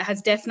admit that it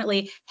has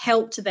definitely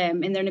helped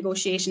them in their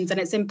negotiations, and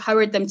it's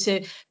empowered them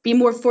to be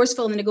more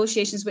forceful in the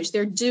negotiations, which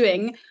they're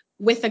doing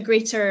with a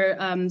greater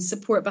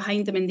support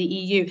behind them in the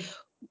EU.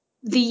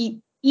 The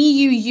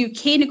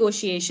EU-UK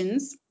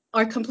negotiations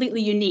are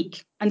completely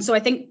unique. And so I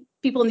think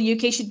people in the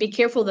UK should be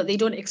careful that they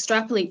don't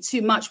extrapolate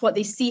too much what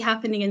they see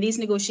happening in these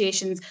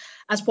negotiations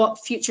as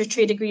what future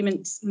trade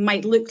agreements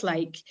might look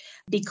like,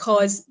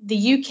 because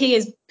the UK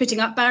is putting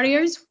up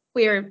barriers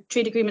where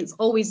trade agreements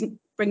always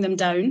bring them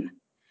down.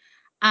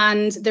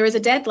 And there is a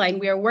deadline.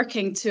 We are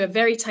working to a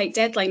very tight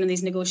deadline on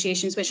these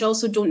negotiations, which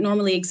also don't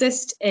normally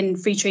exist in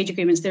free trade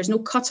agreements. There's no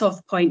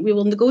cutoff point. We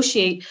will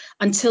negotiate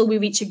until we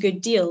reach a good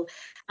deal.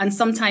 And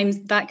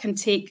sometimes that can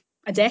take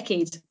a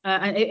decade.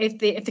 And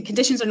if the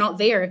conditions are not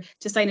there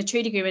to sign a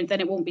trade agreement,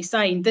 then it won't be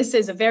signed. This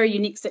is a very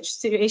unique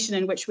situation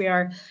in which we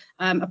are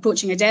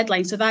approaching a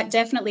deadline. So that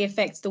definitely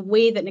affects the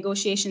way that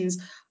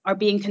negotiations are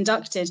being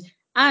conducted.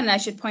 And I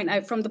should point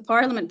out, from the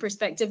Parliament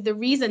perspective, the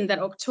reason that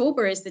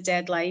October is the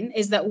deadline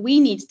is that we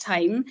need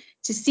time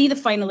to see the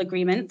final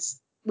agreement.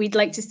 We'd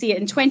like to see it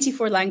in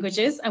 24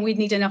 languages, and we'd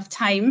need enough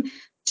time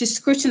to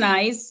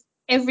scrutinise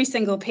every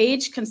single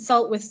page,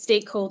 consult with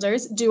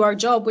stakeholders, do our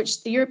job,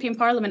 which the European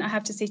Parliament, I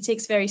have to say,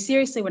 takes very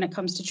seriously when it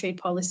comes to trade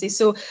policy.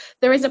 So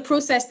there is a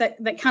process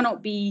that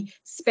cannot be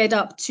sped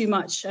up too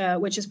much,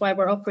 which is why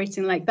we're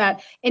operating like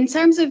that. In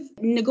terms of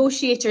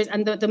negotiators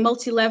and the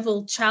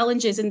multi-level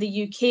challenges in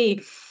the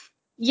UK,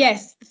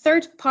 yes,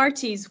 third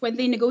parties, when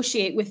they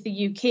negotiate with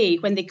the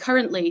UK, when they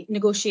currently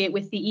negotiate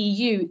with the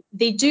EU,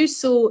 they do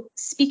so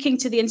speaking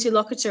to the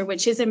interlocutor,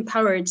 which is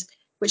empowered,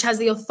 which has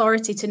the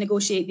authority to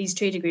negotiate these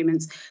trade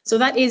agreements. So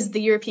that is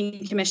the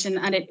European Commission,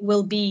 and it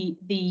will be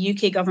the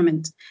UK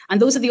government.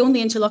 And those are the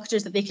only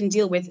interlocutors that they can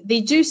deal with.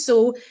 They do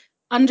so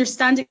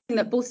understanding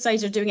that both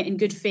sides are doing it in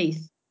good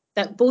faith,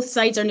 that both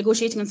sides are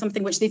negotiating on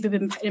something which they've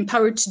been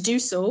empowered to do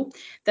so,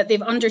 that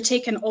they've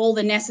undertaken all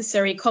the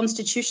necessary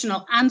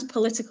constitutional and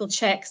political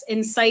checks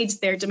inside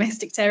their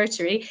domestic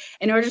territory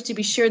in order to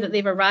be sure that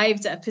they've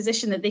arrived at a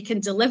position that they can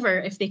deliver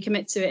if they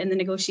commit to it in the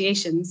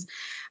negotiations.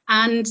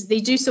 And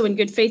they do so in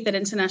good faith that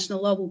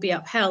international law will be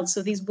upheld.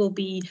 So these will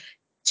be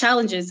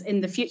challenges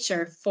in the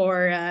future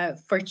for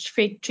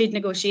trade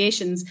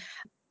negotiations.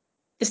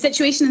 The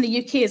situation in the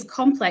UK is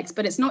complex,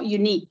 but it's not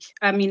unique.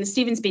 I mean, as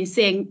Stephen's been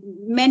saying,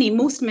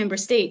 most member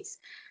states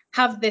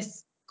have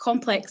this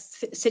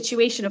complex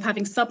situation of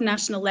having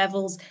subnational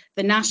levels,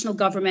 the national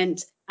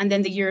government, and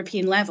then the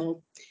European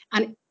level.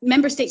 And each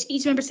member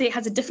state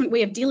has a different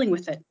way of dealing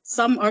with it.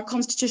 Some are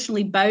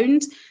constitutionally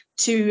bound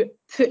to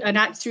put an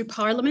act through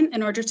Parliament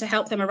in order to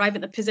help them arrive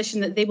at the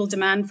position that they will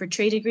demand for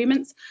trade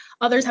agreements.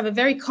 Others have a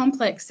very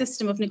complex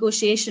system of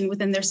negotiation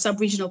within their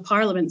sub-regional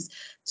parliaments.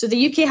 So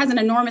the UK has an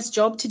enormous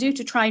job to do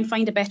to try and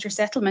find a better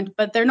settlement,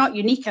 but they're not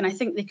unique, and I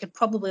think they could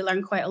probably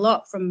learn quite a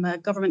lot from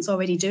governments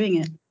already doing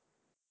it.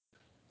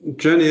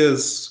 Jenny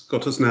has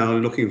got us now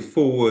looking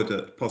forward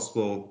at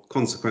possible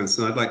consequences,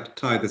 and I'd like to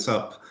tie this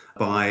up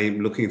by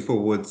looking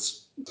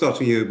forwards,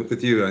 starting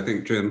with you, I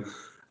think, Jim.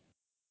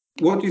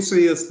 What do you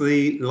see as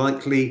the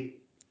likely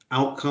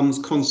outcomes,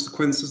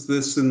 consequences of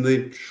this in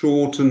the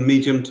short and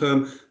medium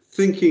term,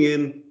 thinking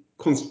in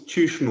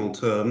constitutional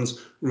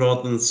terms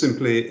rather than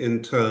simply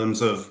in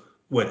terms of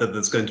whether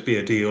there's going to be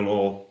a deal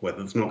or whether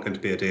there's not going to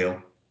be a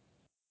deal?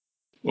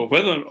 Well,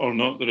 whether or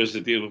not there is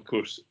a deal, of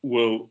course,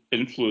 will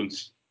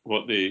influence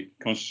what the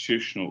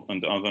constitutional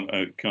and other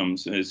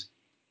outcomes is.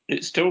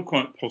 It's still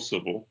quite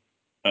possible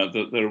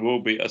that there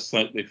will be a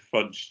slightly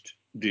fudged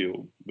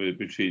deal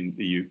between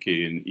the UK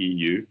and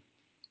EU,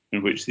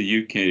 in which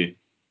the UK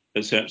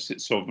asserts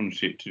its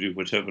sovereignty to do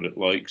whatever it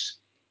likes,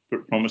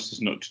 but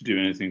promises not to do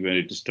anything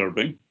very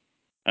disturbing.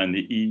 And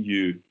the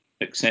EU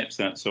accepts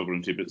that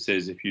sovereignty, but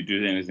says if you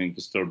do anything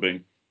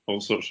disturbing, all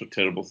sorts of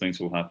terrible things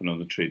will happen on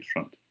the trade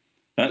front.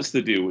 That's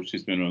the deal which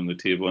has been on the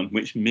table and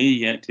which may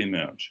yet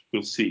emerge.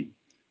 We'll see.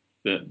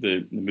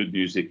 The mood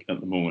music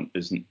at the moment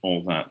isn't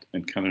all that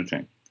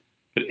encouraging.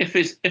 But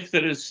if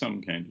there is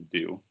some kind of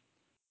deal,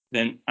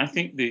 then I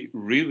think the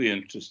really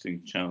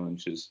interesting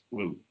challenges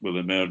will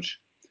emerge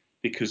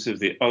because of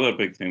the other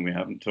big thing we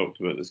haven't talked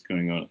about that's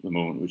going on at the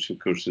moment, which of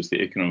course is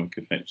the economic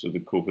effects of the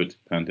COVID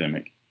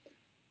pandemic.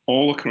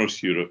 All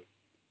across Europe,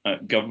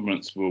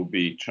 governments will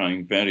be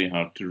trying very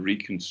hard to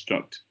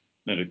reconstruct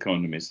their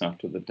economies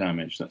after the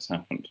damage that's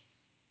happened.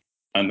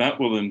 And that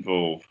will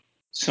involve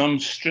some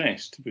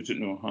stress, to put it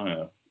no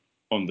higher,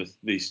 on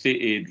the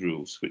state aid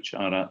rules, which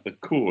are at the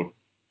core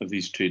of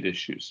these trade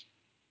issues.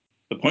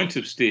 The point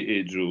of state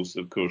aid rules,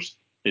 of course,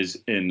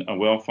 is in a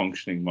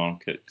well-functioning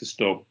market to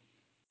stop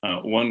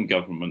one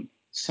government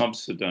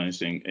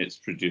subsidising its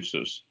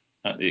producers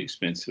at the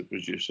expense of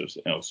producers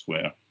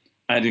elsewhere,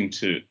 adding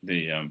to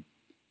the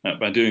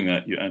by doing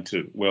that, you add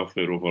to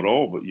welfare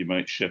overall, but you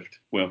might shift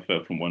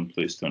welfare from one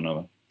place to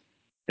another.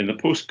 In the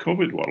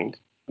post-COVID world,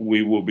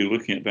 we will be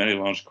looking at very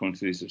large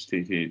quantities of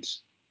state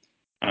aids.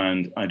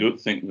 And I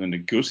don't think the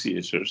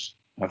negotiators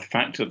have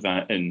factored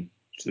that in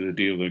to the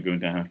deal they're going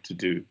to have to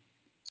do.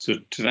 So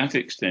to that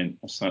extent,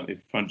 a slightly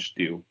fudged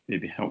deal may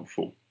be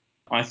helpful.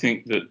 I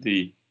think that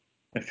the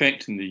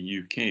effect in the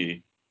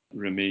UK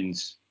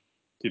remains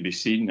to be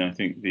seen. I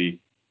think the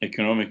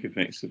economic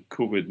effects of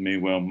COVID may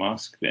well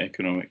mask the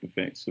economic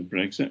effects of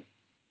Brexit.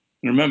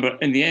 And remember,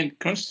 in the end,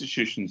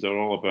 constitutions are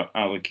all about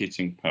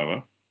allocating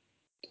power.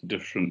 to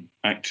different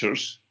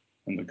actors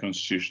in the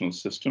constitutional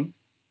system.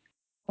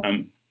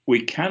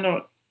 We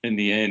cannot, in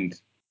the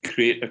end,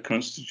 create a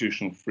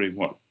constitutional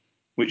framework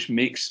which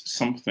makes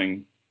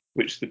something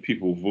which the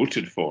people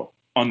voted for,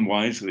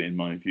 unwisely in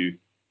my view,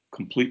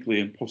 completely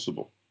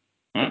impossible.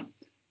 Right?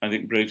 I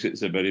think Brexit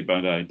is a very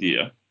bad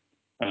idea,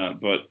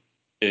 but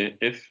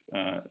if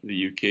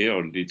the UK,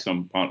 or indeed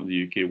some part of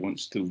the UK,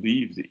 wants to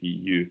leave the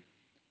EU,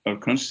 our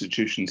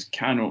constitutions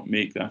cannot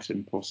make that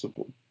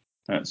impossible.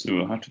 So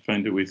we'll have to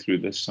find a way through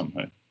this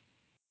somehow.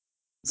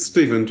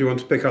 Stephen, do you want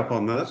to pick up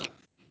on that?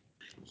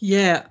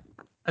 Yeah,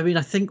 I mean,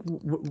 I think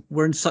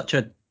we're in such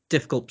a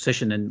difficult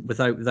position, and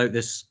without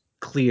this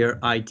clear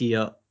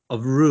idea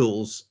of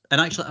rules.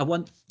 And actually, I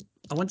want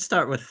to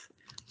start with,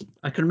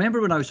 I can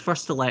remember when I was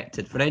first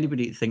elected, for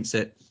anybody who thinks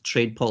that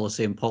trade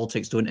policy and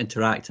politics don't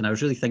interact, and I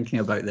was really thinking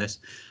about this.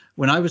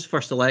 When I was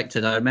first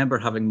elected, I remember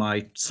having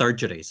my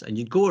surgeries, and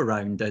you'd go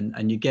around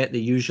and you get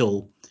the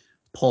usual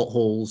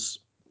potholes,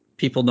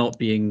 people not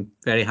being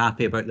very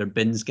happy about their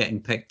bins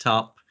getting picked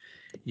up.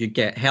 You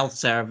get health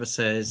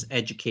services,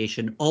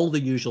 education, all the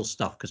usual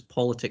stuff, because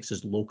politics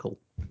is local.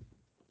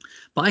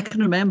 But I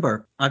can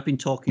remember I've been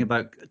talking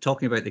about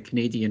the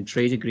Canadian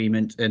trade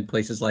agreement in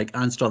places like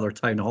Anstruther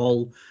Town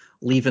Hall,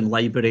 Leven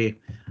Library,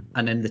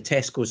 and in the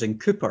Tesco's in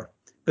Cooper,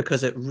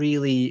 because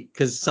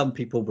some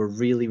people were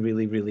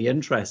really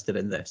interested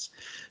in this.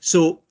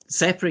 So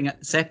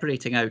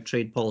separating out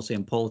trade policy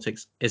and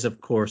politics is,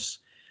 of course,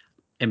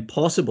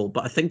 impossible.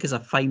 But I think, as a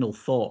final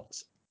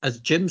thought,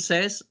 as Jim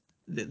says,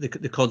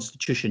 the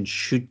Constitution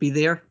should be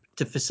there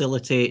to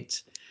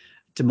facilitate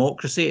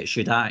democracy. It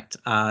should act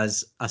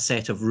as a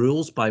set of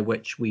rules by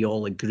which we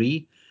all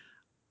agree.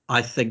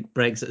 I think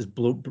Brexit has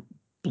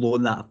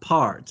blown that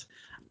apart.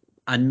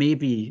 And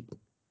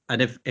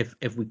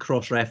if we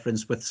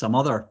cross-reference with some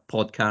other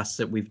podcasts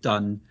that we've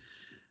done,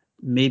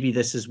 maybe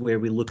this is where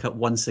we look at,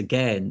 once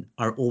again,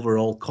 our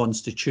overall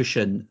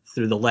constitution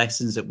through the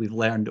lessons that we've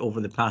learned over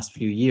the past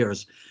few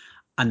years,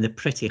 and the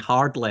pretty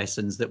hard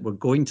lessons that we're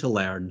going to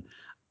learn,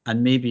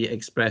 and maybe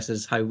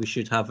expresses how we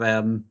should have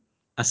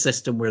a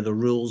system where the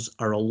rules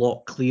are a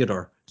lot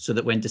clearer, so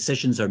that when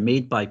decisions are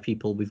made by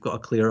people, we've got a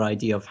clear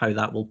idea of how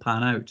that will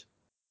pan out.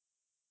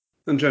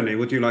 And Jenny,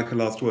 would you like a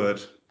last word?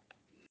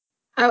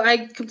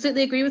 I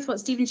completely agree with what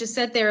Stephen just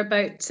said there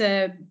about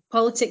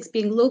politics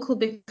being local,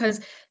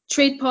 because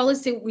trade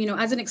policy,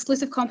 as an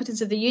exclusive competence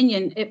of the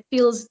Union, it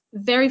feels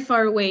very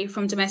far away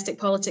from domestic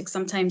politics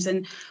sometimes.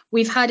 And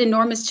we've had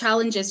enormous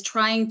challenges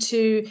trying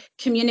to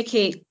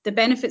communicate the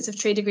benefits of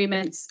trade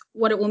agreements,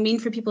 what it will mean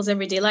for people's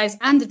everyday lives,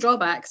 and the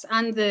drawbacks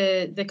and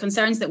the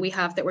concerns that we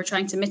have that we're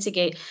trying to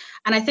mitigate.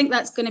 And I think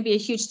that's going to be a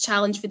huge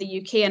challenge for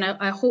the UK. And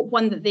I hope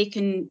one that they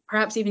can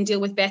perhaps even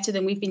deal with better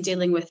than we've been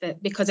dealing with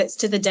it, because it's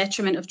to the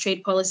detriment of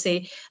trade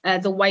policy,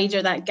 the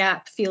wider that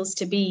gap feels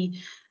to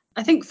be.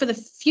 I think for the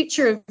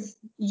future of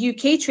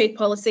UK trade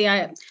policy,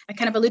 I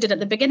kind of alluded at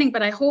the beginning,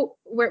 but I hope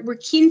we're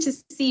keen to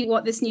see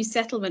what this new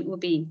settlement will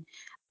be.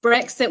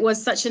 Brexit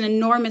was such an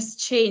enormous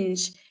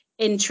change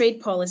in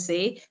trade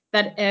policy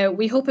that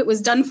we hope it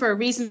was done for a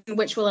reason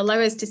which will allow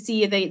us to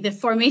see the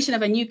formation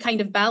of a new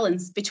kind of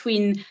balance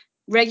between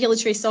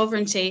regulatory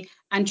sovereignty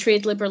and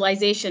trade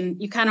liberalisation.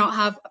 You cannot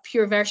have a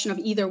pure version of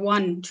either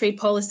one. Trade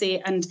policy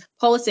and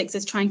politics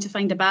is trying to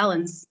find a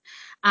balance.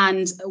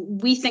 And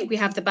we think we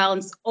have the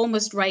balance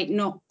almost right,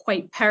 not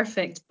quite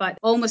perfect, but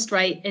almost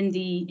right in the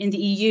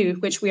EU,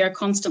 which we are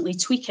constantly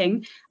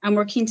tweaking. And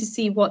we're keen to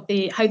see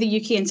how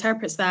the UK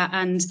interprets that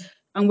and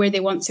where they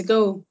want to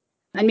go.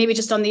 And maybe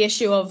just on the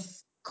issue of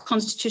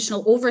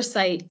constitutional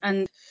oversight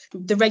and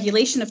the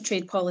regulation of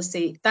trade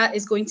policy, that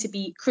is going to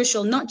be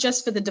crucial, not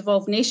just for the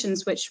devolved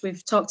nations, which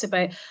we've talked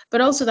about,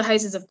 but also the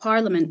Houses of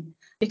Parliament,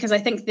 because I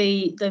think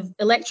the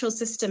electoral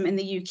system in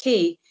the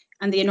UK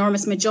and the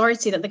enormous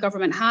majority that the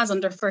government has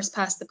under first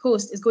past the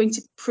post is going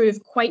to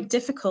prove quite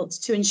difficult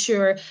to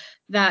ensure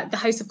that the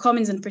House of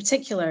Commons in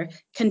particular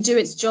can do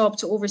its job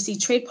to oversee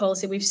trade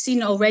policy. We've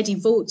seen already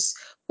votes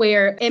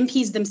where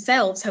MPs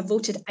themselves have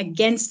voted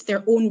against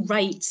their own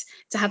right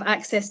to have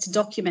access to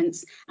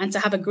documents and to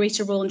have a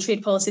greater role in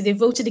trade policy. They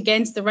voted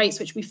against the rights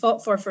which we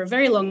fought for a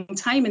very long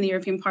time in the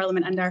European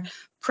Parliament and are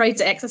proud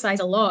to exercise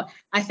a lot.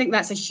 I think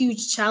that's a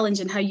huge challenge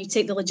in how you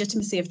take the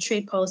legitimacy of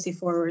trade policy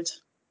forward.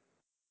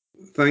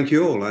 Thank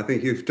you all. I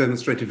think you've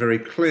demonstrated very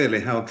clearly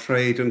how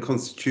trade and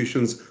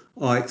constitutions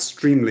are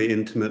extremely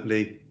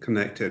intimately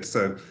connected.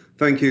 So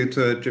thank you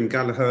to Jim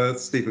Gallagher,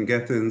 Stephen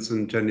Gethin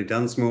and Jenny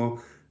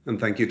Dunsmore,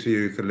 and thank you to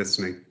you for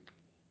listening.